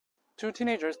2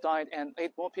 teenagers died and 8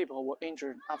 more people were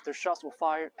injured after shots were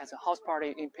fired at a house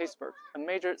party in Pittsburgh, a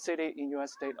major city in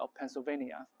U.S. state of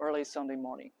Pennsylvania, early Sunday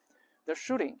morning. The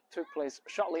shooting took place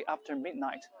shortly after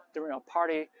midnight during a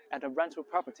party at a rental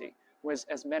property with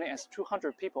as many as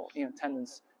 200 people in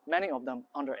attendance, many of them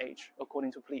underage,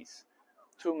 according to police.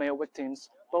 2 male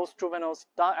victims, both juveniles,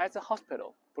 died at the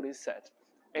hospital, police said.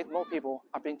 8 more people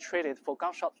are being treated for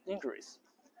gunshot injuries.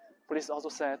 Police also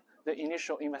said the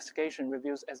initial investigation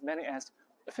reveals as many as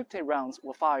 50 rounds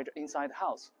were fired inside the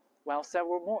house, while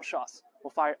several more shots were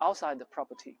fired outside the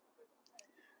property.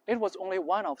 It was only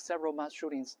one of several mass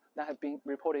shootings that have been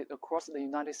reported across the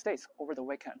United States over the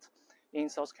weekend. In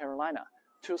South Carolina,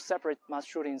 2 separate mass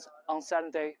shootings on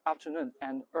Saturday afternoon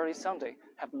and early Sunday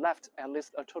have left at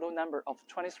least a total number of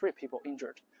 23 people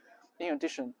injured. In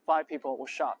addition, 5 people were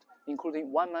shot,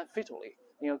 including 1 man fatally,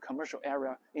 in a commercial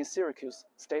area in Syracuse,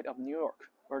 state of New York,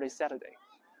 early Saturday.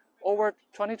 Over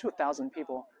 22,000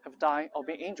 people have died or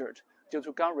been injured due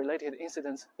to gun-related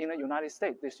incidents in the United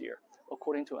States this year,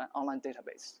 according to an online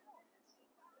database.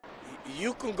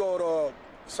 You can go to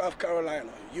South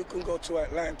Carolina, you can go to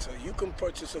Atlanta, you can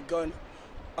purchase a gun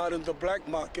out in the black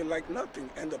market like nothing,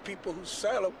 and the people who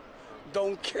sell them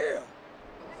don't care.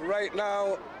 Right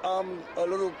now, I'm a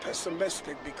little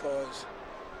pessimistic because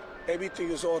everything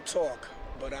is all talk,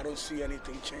 but I don't see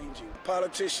anything changing.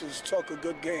 Politicians talk a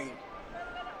good game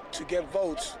to get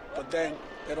votes, but then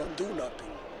they don't do nothing.